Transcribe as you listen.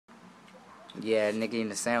Yeah, nigga eating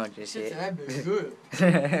the sandwich and shit. That bitch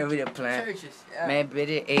good. We just playing. Churches, yeah. Man, but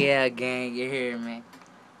it AL gang, you hear me?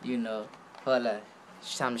 You know, hold up.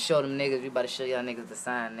 It's time to show them niggas. We about to show y'all niggas the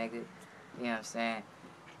sign, nigga. You know what I'm saying?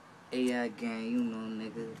 AL gang, you know,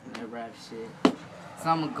 nigga. That rap shit. So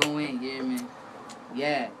I'ma go in, you hear me?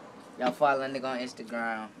 Yeah. Y'all follow that nigga on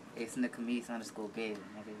Instagram. It's Nicomedes _ Gabe,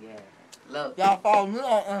 nigga, yeah. Look. Y'all follow me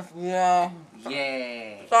on Instagram.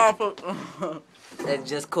 Yeah. Sorry for... That's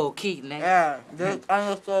just Cold Keith, nigga. Yeah, just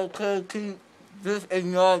understand Cold Keith. Just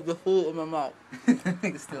ignore the food in my mouth.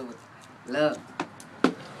 Nigga still look.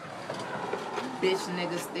 Bitch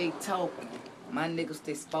niggas stay talking. My niggas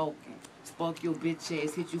stay spoken. Spoke your bitch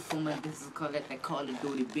ass, hit you from a distance, call that Call of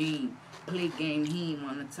Duty beam. Play game him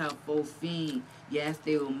on the top 4 fiend. Yeah, I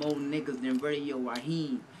stay with more niggas than Radio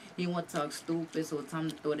Raheem. He want to talk stupid, so time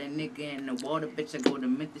to throw that nigga in the water. Bitch, I go to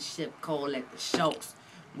meet the ship, call at the sharks.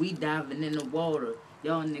 We diving in the water,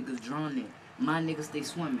 y'all niggas drowning. My niggas stay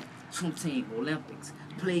swimming. Swim team, Olympics.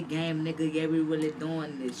 Play game, nigga, yeah, we really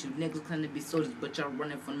doing this. You niggas claim to be soldiers, but y'all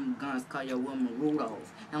running from them guns, call your woman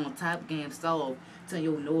Rudolph. And on top game solved, turn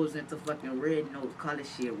your nose into fucking red nose, call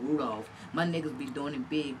this shit Rudolph. My niggas be doing it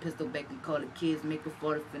big, pistol back and call the kids, make a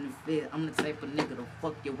 40 in the field. I'm the type of nigga to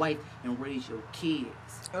fuck your wife and raise your kids.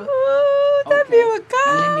 Ooh, that be a god.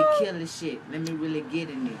 And let me kill this shit, let me really get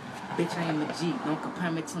in it. Bitch, I am a G, don't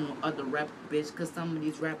compare me to no other rapper, bitch. Cause some of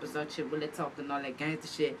these rappers out here really talking all that gangster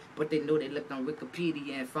shit, but they know they looked on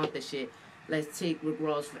Wikipedia and found that shit. Let's take Rick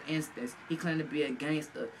Ross for instance. He claimed to be a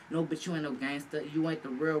gangster. No, bitch, you ain't no gangster. You ain't the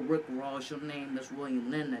real Rick Ross. Your name is William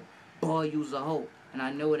Leonard. Boy, you's a hoe. And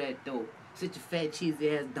I know that, though. Sit your fat, cheesy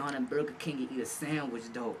ass down at Burger King and eat a sandwich,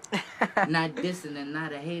 though. Not dissing and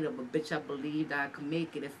not a hater, but bitch, I believe that I can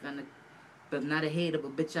make it if I'm But not a hater,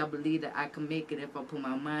 but bitch, I believe that I can make it if I put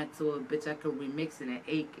my mind to it. Bitch, I could remix it and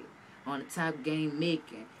ache it. On the top game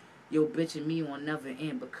making. Yo, bitch and me won't never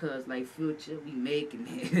end because, like Future, we making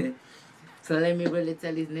it. So let me really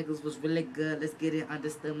tell these niggas what's really good. Let's get it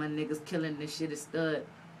understood. My niggas killing this shit is stud.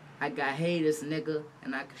 I got haters, nigga,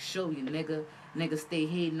 and I can show you, nigga. Niggas stay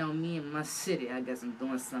hating on me in my city. I guess I'm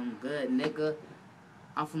doing something good, nigga.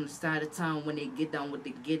 I'm from the side of town when they get down with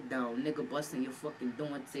the get down. Nigga busting your fucking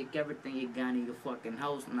doing, take everything you got in your fucking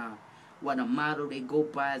house now. What a motto they go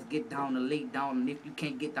by is get down and lay down. And if you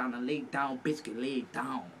can't get down and lay down, bitch, get laid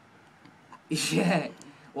down. Yeah.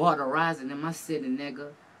 Water rising in my city,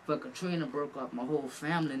 nigga. For Katrina broke up my whole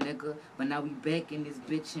family, nigga. But now we back in this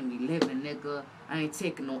bitch and we living, nigga. I ain't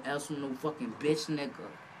taking no else from no fucking bitch, nigga.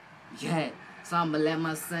 Yeah. So I'ma let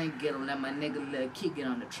my son get him. Let my nigga Lil Key get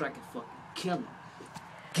on the track and fucking kill him.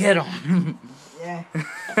 Get him. Yeah.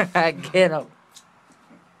 Get him.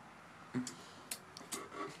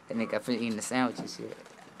 That nigga got finished eating the sandwich and shit.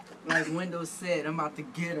 Like Windows said, I'm about to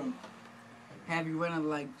get him. Have you running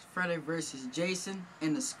like Freddy versus Jason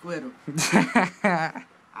and the Squiddle.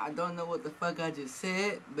 I don't know what the fuck I just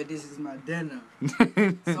said, but this is my dinner.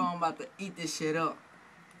 So I'm about to eat this shit up.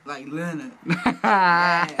 Like Leonard.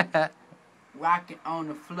 Yeah. Rocking on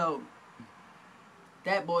the floor.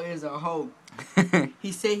 That boy is a hoe.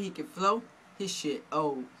 He say he can flow, his shit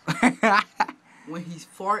old. When he's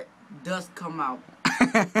fart, dust come out.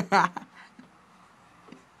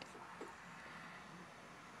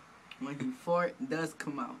 When he fart, dust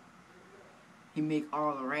come out. He make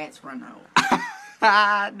all the rats run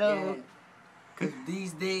out. No. Yeah. Cause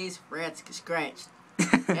these days, rats get scratched.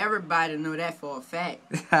 Everybody know that for a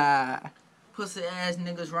fact. Pussy ass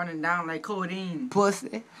niggas running down like codeine.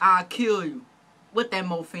 Pussy. I'll kill you. With that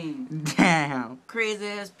morphine. Damn. Crazy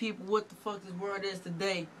ass people, what the fuck this world is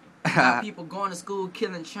today. Got people going to school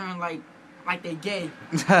killing children like they gay.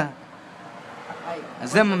 Like,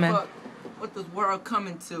 Zimmerman. What this world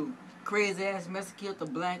coming to? Crazy ass Messi killed the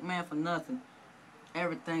black man for nothing.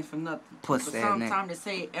 Everything for nothing. Pussy but sometimes they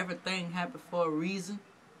say everything happened for a reason.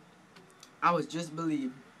 I was just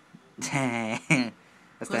believing. Damn. That's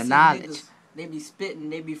Pussy that knowledge. Niggas, they be spitting,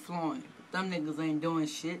 they be flowing. But them niggas ain't doing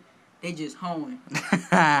shit. They just hoeing.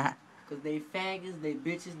 Cause they faggots, they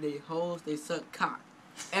bitches, they hoes, they suck cock.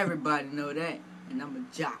 Everybody know that. And I'm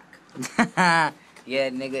a jock. Yeah,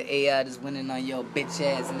 nigga, AL just winning on your bitch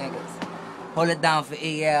ass niggas. Hold it down for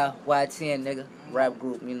AL, Y10, nigga. Rap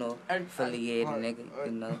group, you know. Affiliated, nigga,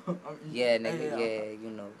 you know. Yeah, nigga, yeah, you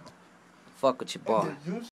know. Fuck with your boy.